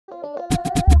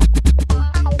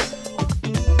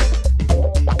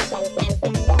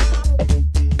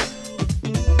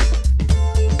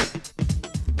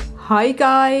Hi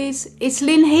guys, it's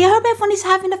Lynn here. Hope everyone is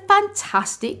having a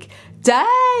fantastic day.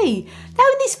 Now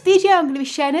in this video I'm going to be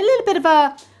sharing a little bit of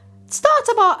a start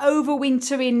of our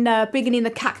overwintering, bringing in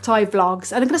the cacti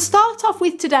vlogs, and I'm going to start off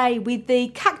with today with the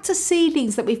cactus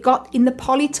seedlings that we've got in the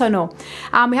polytunnel.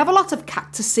 We have a lot of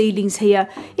cactus seedlings here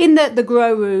in the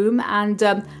grow room, and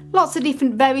lots of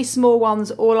different very small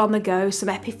ones all on the go, some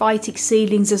epiphytic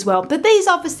seedlings as well, but these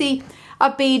obviously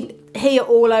have been here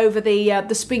all over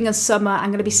the spring and summer. I'm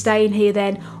going to be staying here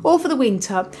then all for the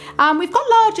winter. We've got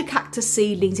larger cactus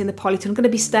seedlings in the polytunnel. I'm going to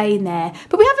be staying there,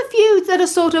 but we have a few that are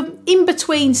sort of in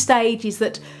between stages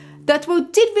that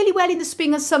did really well in the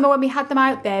spring and summer when we had them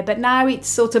out there, but now it's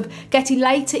sort of getting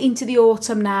later into the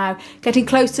autumn now, getting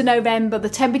close to November. The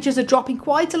temperatures are dropping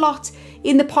quite a lot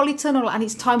in the polytunnel, and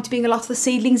it's time to bring a lot of the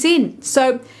seedlings in.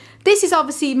 So this is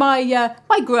obviously my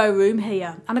my grow room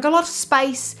here, and I've got a lot of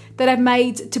space that I've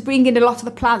made to bring in a lot of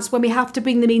the plants when we have to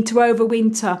bring them in to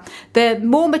overwinter. The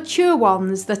more mature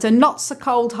ones that are not so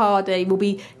cold hardy will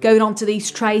be going onto these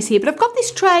trays here. But I've got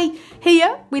this tray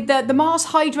here with the Mars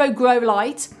Hydro Grow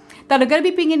Light that I'm going to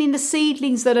be bringing in the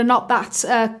seedlings that are not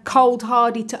that cold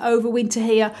hardy to overwinter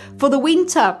here for the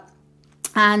winter.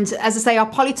 And as I say, our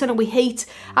polytunnel we heat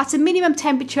at a minimum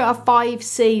temperature of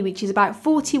 5°C, which is about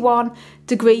 41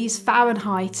 degrees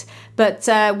Fahrenheit. But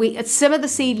some of the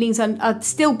seedlings are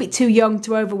still a bit too young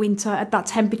to overwinter at that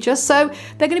temperature, so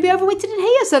they're going to be overwintered in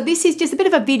here. So this is just a bit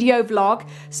of a video vlog,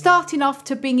 starting off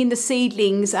to bring in the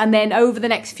seedlings, and then over the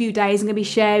next few days I'm going to be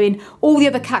sharing all the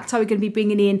other cacti we're going to be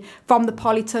bringing in from the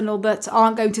polytunnel that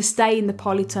aren't going to stay in the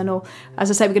polytunnel.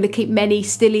 As I say, we're going to keep many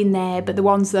still in there, but the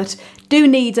ones that do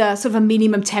need a sort of a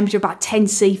minimum temperature of about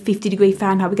 10°C, 50 degrees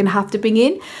Fahrenheit, we're going to have to bring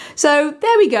in. So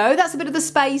there we go, that's a bit of the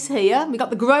space here. We've got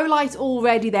the grow light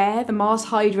already there, the Mars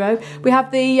Hydro. We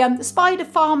have the Spider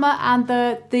Farmer and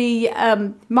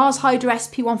the Mars Hydro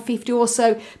SP150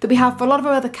 also that we have for a lot of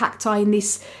our other cacti in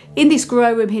this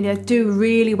grow room here. Do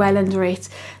really well under it.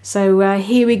 So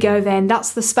here we go then,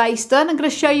 that's the space done. I'm going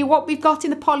to show you what we've got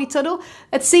in the polytunnel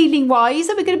at seedling wise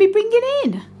that we're going to be bringing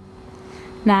in.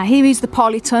 Now here is the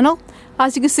polytunnel.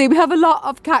 As you can see, we have a lot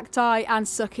of cacti and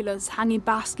succulents, hanging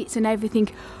baskets and everything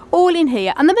all in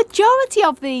here, and the majority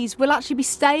of these will actually be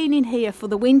staying in here for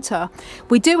the winter.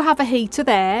 We do have a heater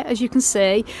there, as you can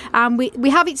see, and we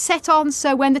have it set on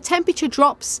so when the temperature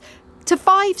drops to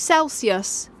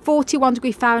 5°C, 41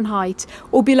 degrees Fahrenheit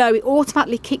or below, it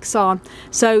automatically kicks on.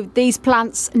 So these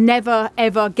plants never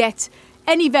ever get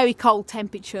any very cold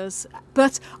temperatures.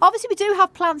 But obviously we do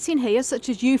have plants in here such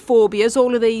as euphorbias,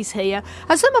 all of these here,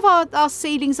 and some of our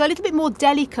seedlings are a little bit more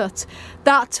delicate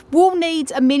that will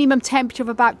need a minimum temperature of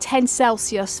about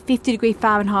 10°C, 50 degrees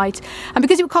Fahrenheit, and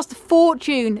because it would cost a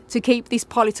fortune to keep this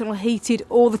polytunnel heated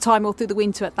all the time all through the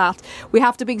winter at that, we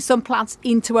have to bring some plants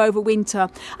into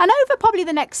overwinter. And over probably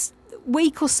the next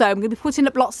week or so I'm going to be putting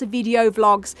up lots of video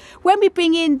vlogs when we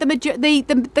bring in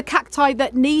the cacti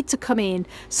that need to come in,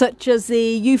 such as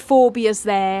the euphorbias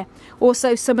there,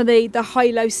 also some of the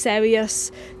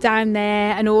Hylocereus down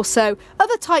there, and also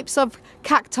other types of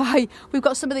cacti. We've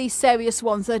got some of these serious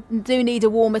ones that do need a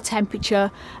warmer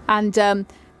temperature, and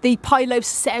the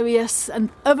Pilocereus and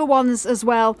other ones as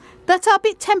well that are a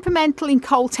bit temperamental in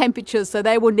cold temperatures, so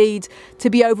they will need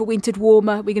to be overwintered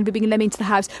warmer. We're going to be bringing them into the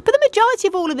house, but the majority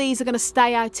of all of these are going to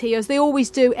stay out here as they always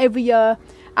do every year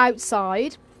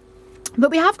outside.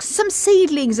 But we have some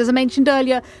seedlings, as I mentioned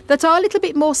earlier, that are a little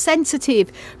bit more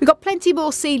sensitive. We've got plenty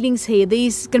more seedlings here.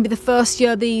 These are going to be the first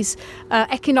year these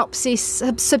Echinopsis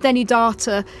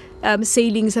subdenudata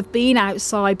seedlings have been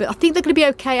outside, but I think they're going to be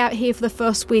okay out here for the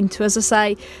first winter. As I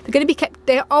say, they're going to be kept,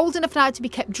 they're old enough now to be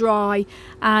kept dry,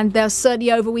 and they'll certainly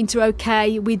overwinter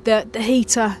okay with the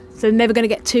heater, so they're never going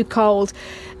to get too cold.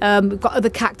 We've got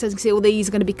other cactus, you can see all these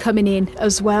are going to be coming in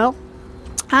as well.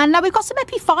 And now we've got some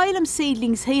epiphyllum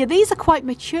seedlings here. These are quite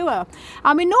mature,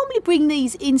 and we normally bring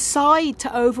these inside to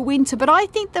overwinter, but I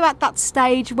think they're at that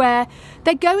stage where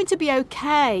they're going to be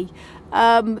okay.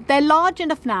 They're large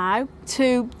enough now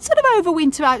to sort of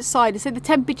overwinter outside, so the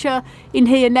temperature in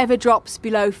here never drops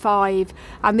below 5,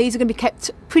 and these are going to be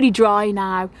kept pretty dry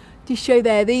now. To show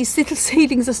there, these little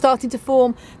seedlings are starting to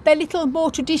form their little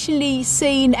more traditionally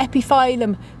seen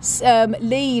epiphyllum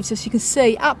leaves, as you can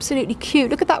see. Absolutely cute.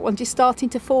 Look at that one just starting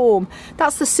to form.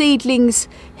 That's the seedlings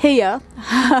here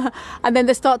and then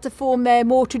they start to form their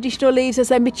more traditional leaves as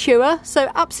they mature,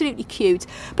 so absolutely cute.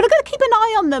 But I've got to keep an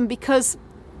eye on them, because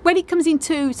when it comes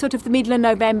into sort of the middle of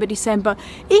November, December,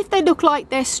 if they look like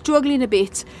they're struggling a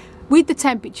bit with the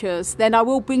temperatures, then I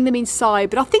will bring them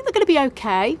inside, but I think they're going to be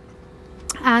okay.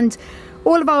 And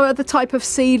all of our other type of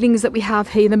seedlings that we have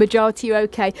here, the majority are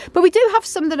okay, but we do have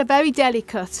some that are very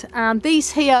delicate, and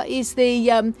these here is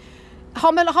the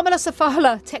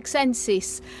Homolocephala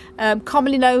texensis,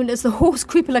 commonly known as the horse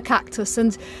crippler cactus,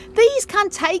 and these can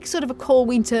take sort of a cool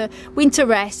winter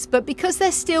rest, but because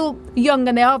they're still young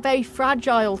and they are very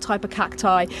fragile type of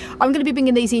cacti, I'm going to be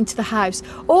bringing these into the house.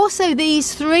 Also,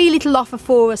 these 3 little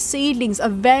Lophophora seedlings are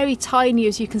very tiny,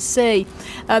 as you can see.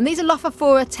 These are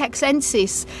Lophophora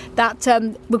texensis that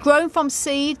were grown from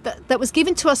seed that was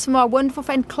given to us from our wonderful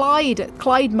friend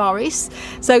Clyde Morris.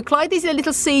 So Clyde, these are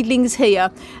little seedlings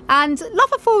here, and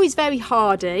Lophophora is very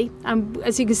hardy, and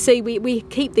as you can see, we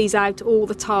keep these out all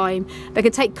the time. They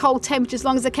can take cold temperatures as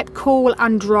long as they're kept cool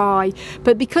and dry,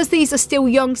 but because these are still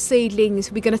young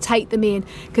seedlings, we're going to take them in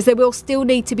because they will still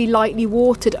need to be lightly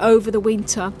watered over the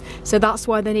winter, so that's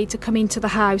why they need to come into the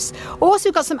house. Also,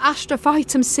 we've got some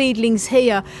Astrophytum seedlings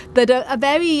here that are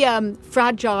very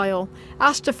fragile.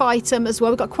 Astrophytum as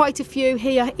well, we've got quite a few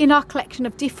here in our collection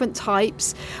of different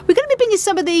types. We're going to be bringing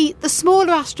some of the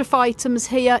smaller Astrophytums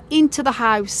here into the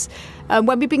house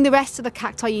when we bring the rest of the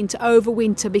cacti in to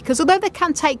overwinter, because although they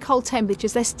can take cold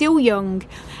temperatures, they're still young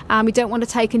and we don't want to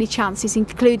take any chances,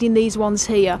 including these ones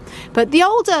here. But the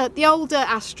older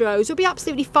Astros will be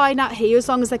absolutely fine out here as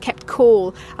long as they're kept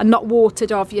cool and not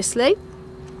watered, obviously.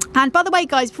 And by the way,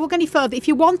 guys, before we go any further, if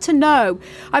you want to know,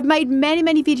 I've made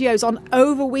many videos on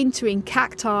overwintering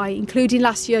cacti, including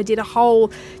last year I did a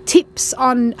whole tips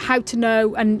on how to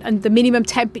know and the minimum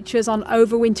temperatures on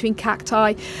overwintering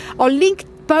cacti. I'll link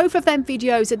both of them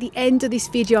videos at the end of this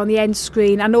video on the end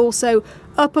screen, and also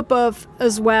up above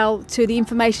as well to the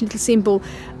information little symbol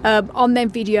on them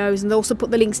videos, and also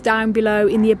put the links down below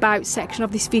in the about section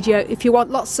of this video if you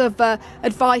want lots of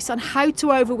advice on how to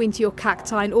overwinter your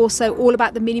cacti, and also all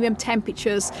about the minimum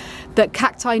temperatures that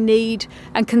cacti need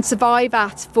and can survive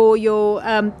at for your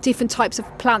different types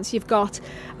of plants you've got.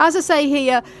 As I say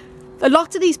here, a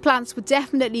lot of these plants would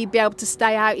definitely be able to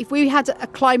stay out if we had a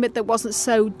climate that wasn't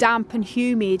so damp and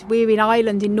humid. We're in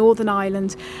Ireland, in Northern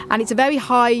Ireland, and it's a very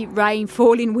high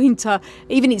rainfall in winter,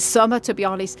 even in summer to be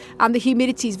honest, and the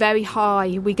humidity is very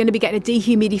high. We're going to be getting a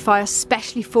dehumidifier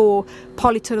especially for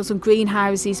polytunnels and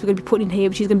greenhouses we're going to be putting in here,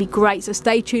 which is going to be great, so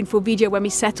stay tuned for a video when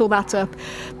we set all that up.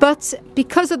 But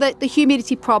because of the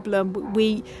humidity problem,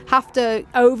 we have to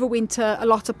overwinter a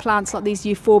lot of plants like these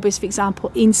euphorbias, for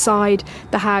example, inside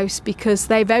the house, because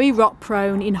they're very rot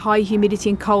prone in high humidity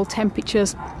and cold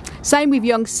temperatures. Same with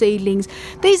young seedlings.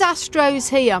 These Astros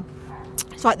here,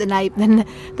 it's like the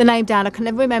name down, I can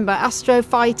never remember.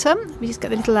 Astrophytum, let me just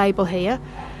get the little label here.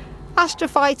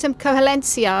 Astrophytum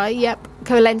cohelensii, yep,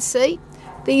 cohelensi.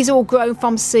 These are all grown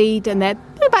from seed and they're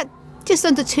about just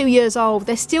under 2 years old.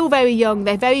 They're still very young.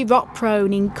 They're very rot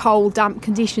prone in cold, damp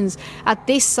conditions at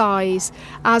this size,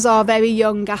 as are very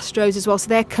young Astros as well, so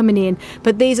they're coming in.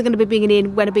 But these are going to be bringing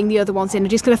in when I bring the other ones in. I'm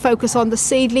just going to focus on the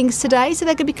seedlings today, so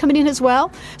they're going to be coming in as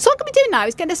well. So what I'm going to be doing now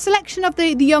is getting a selection of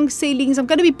the young seedlings I'm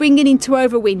going to be bringing into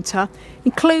overwinter,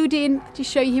 including, to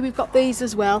show you here, we've got these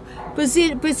as well,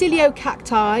 Brasilio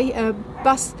cacti,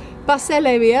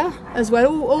 Basileria as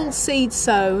well, all seed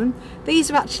sown.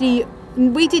 These are actually,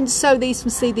 we didn't sow these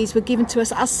from seed, these were given to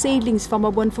us as seedlings from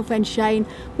our wonderful friend Shane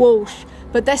Walsh,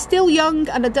 but they're still young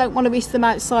and I don't want to risk them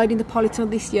outside in the polytunnel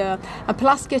this year. And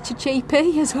Pelasgia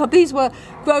chichipi as well, these were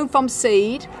grown from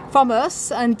seed from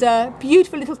us, and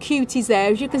beautiful little cuties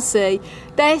there, as you can see.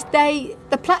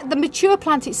 The mature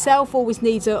plant itself always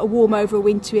needs a warm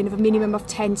overwintering of a minimum of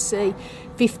 10C,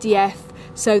 50F.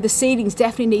 So the seedlings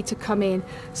definitely need to come in.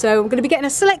 So I'm going to be getting a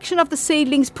selection of the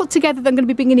seedlings put together that I'm going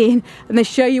to be bringing in, and then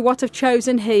show you what I've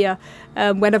chosen here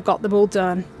when I've got them all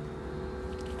done.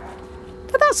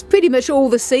 But that's pretty much all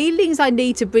the seedlings I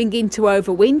need to bring into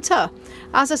overwinter.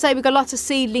 As I say, we've got a lot of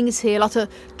seedlings here, a lot of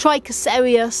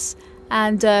Trichocereus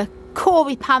and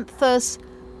Corypanthus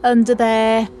under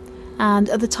there,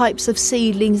 and other types of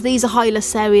seedlings. These are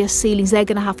Hylocereus seedlings. They're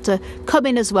going to have to come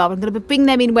in as well. I'm going to bring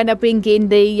them in when I bring in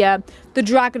the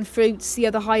dragon fruits, the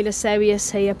other Hylocereus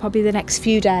here, probably the next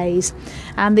few days.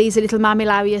 And these are little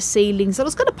Mammillaria seedlings I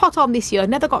was going to pot on this year,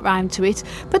 never got round to it,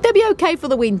 but they'll be okay for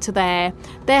the winter there.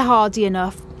 They're hardy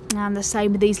enough. And the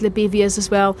same with these Labivias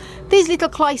as well. These little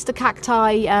clyster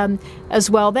cacti as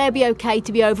well, they'll be okay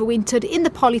to be overwintered in the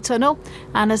polytunnel.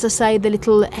 And as I say, the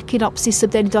little Echinopsis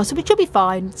subdenidosa, which will be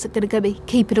fine. It's going to be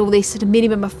keeping all this at a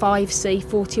minimum of 5C,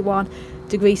 41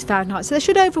 degrees Fahrenheit. So they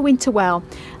should overwinter well.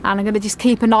 And I'm going to just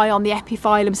keep an eye on the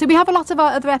epiphyllum. So we have a lot of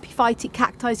our other epiphytic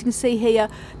cacti, as you can see here,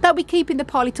 that we keep in the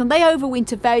polytunnel. They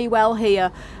overwinter very well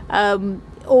here.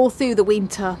 All through the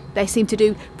winter they seem to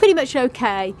do pretty much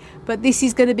okay, but this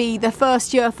is going to be the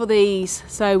first year for these,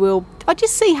 so I'll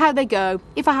just see how they go.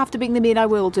 If I have to bring them in, I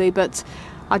will do, but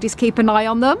I'll just keep an eye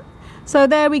on them. So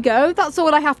there we go. That's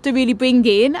all I have to really bring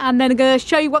in, and then I'm going to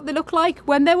show you what they look like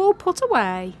when they're all put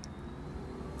away.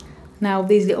 Now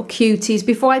these little cuties,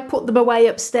 before I put them away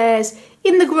upstairs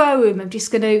in the grow room, I'm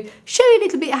just going to show you a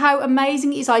little bit how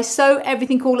amazing it is. I sow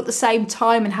everything all at the same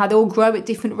time and how they all grow at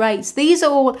different rates. These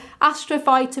are all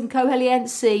Astrophytum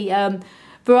coheliense,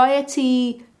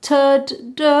 variety Turd.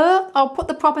 I'll put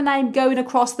the proper name going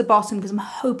across the bottom because I'm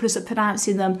hopeless at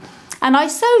pronouncing them. And I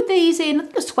sowed these in, I think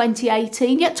it was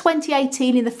 2018,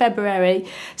 2018 in the February,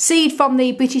 seed from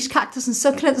the British Cactus and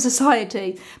Succulent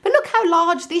Society. But look how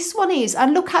large this one is,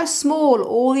 and look how small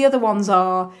all the other ones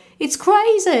are. It's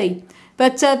crazy.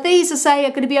 But these, I say,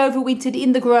 are going to be overwintered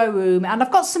in the grow room. And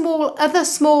I've got some more other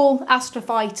small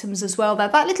astrophytums as well. They're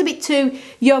that little bit too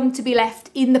young to be left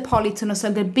in the polytunnel. So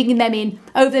I'm going to bring them in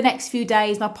over the next few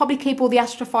days. And I'll probably keep all the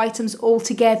astrophytums all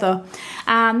together.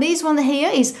 And this one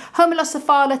here is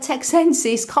Homolocephala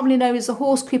texensis, commonly known as the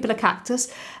horse crippler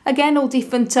cactus. Again, all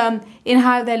different in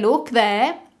how they look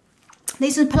there.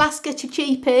 These are Pelasgia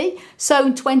chichipi, sown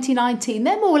in 2019.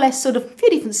 They're more or less sort of a few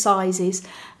different sizes.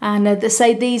 And they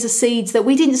say these are seeds that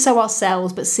we didn't sow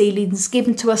ourselves, but seedlings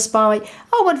given to us by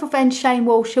our wonderful friend Shane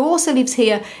Walsh, who also lives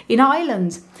here in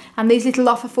Ireland. And these little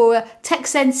Lophophora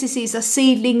texensis are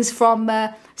seedlings from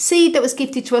seed that was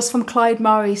gifted to us from Clyde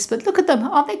Morris. But look at them,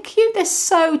 aren't they cute? They're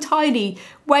so tiny,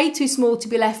 way too small to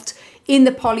be left in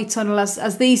the polytunnel,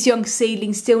 as these young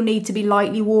seedlings still need to be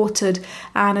lightly watered,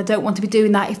 and I don't want to be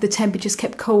doing that if the temperatures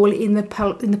kept cool in the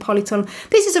polytunnel.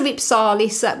 This is a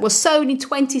Ripsalis that was sown in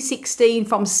 2016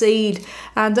 from seed,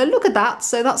 and look at that.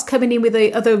 So that's coming in with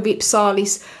the other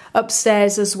Ripsalis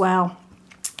upstairs as well.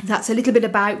 That's a little bit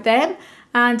about them.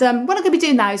 And what I'm going to be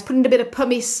doing now is putting a bit of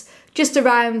pumice just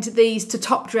around these to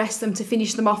top dress them, to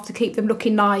finish them off, to keep them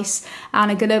looking nice.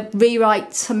 And I'm going to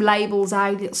rewrite some labels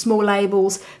out, small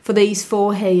labels for these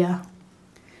four here.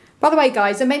 By the way,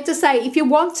 guys, I meant to say, if you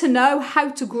want to know how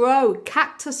to grow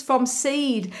cactus from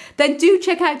seed, then do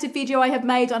check out a video I have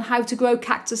made on how to grow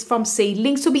cactus from seed.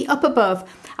 Links will be up above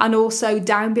and also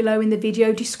down below in the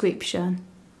video description.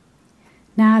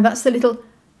 Now that's the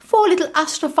four little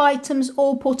astrophytums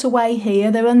all put away here.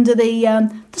 They're under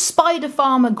the Spider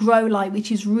Farmer grow light,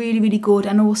 which is really, really good,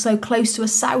 and also close to a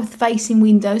south-facing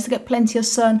window, so they get plenty of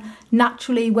sun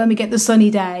naturally when we get the sunny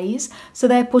days. So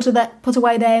they're put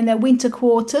away there in their winter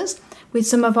quarters with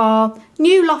some of our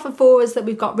new Lophophoras that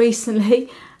we've got recently.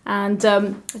 And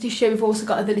I just show we've also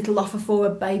got other little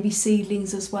Lophophora baby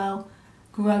seedlings as well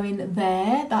growing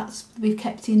there. That's we've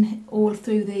kept in all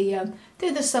through the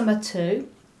summer too.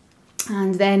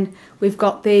 And then we've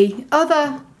got the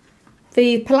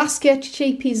Pelasgia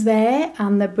chichipis there,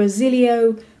 and the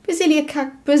Brazili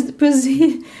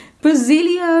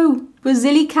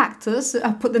cactus.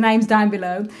 I've put the names down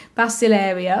below.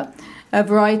 Basilaria, a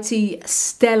variety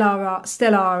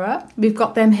stellara. We've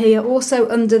got them here also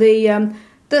under the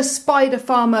Spider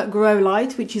Farmer grow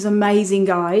light, which is amazing,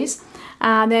 guys.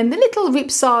 And then the little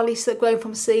Ripsalis that grow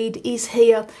from seed is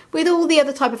here with all the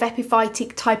other type of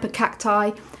epiphytic type of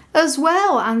cacti as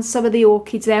well, and some of the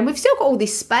orchids there. And we've still got all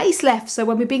this space left, so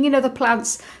when we bring in other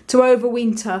plants to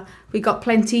overwinter, we've got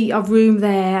plenty of room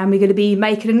there. And we're going to be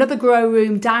making another grow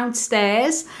room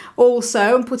downstairs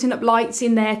also, and putting up lights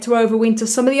in there to overwinter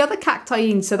some of the other cacti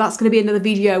in. So that's going to be another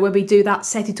video when we do that,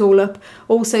 set it all up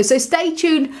also. So stay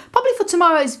tuned probably for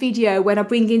tomorrow's video when I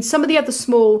bring in some of the other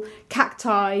small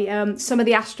cacti, some of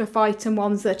the astrophytum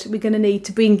ones that we're going to need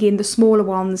to bring in, the smaller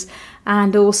ones,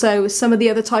 and also some of the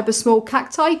other type of small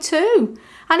cacti too.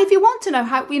 And if you want to know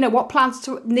how, what plants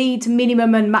to need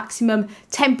minimum and maximum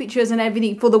temperatures and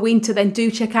everything for the winter, then do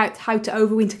check out how to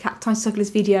overwinter cacti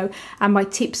succulents video and my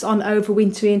tips on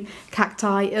overwintering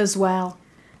cacti as well.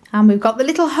 And we've got the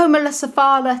little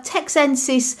Homolocephala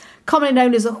texensis, commonly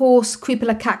known as a horse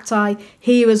crippler cacti,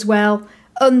 here as well,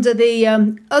 under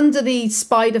the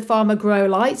Spider Farmer grow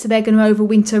light. So they're going to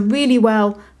overwinter really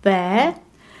well there.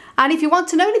 And if you want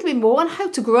to know a little bit more on how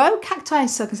to grow cacti and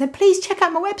succulents, then please check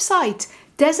out my website,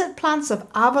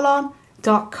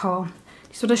 desertplantsofavalon.com.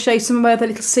 Just want to show you some of my other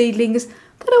little seedlings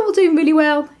that are all doing really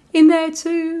well in there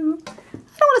too.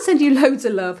 I want to send you loads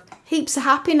of love, heaps of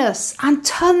happiness, and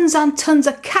tons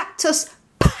of cactus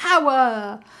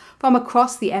power from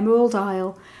across the Emerald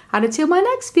Isle. And until my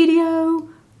next video,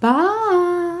 bye.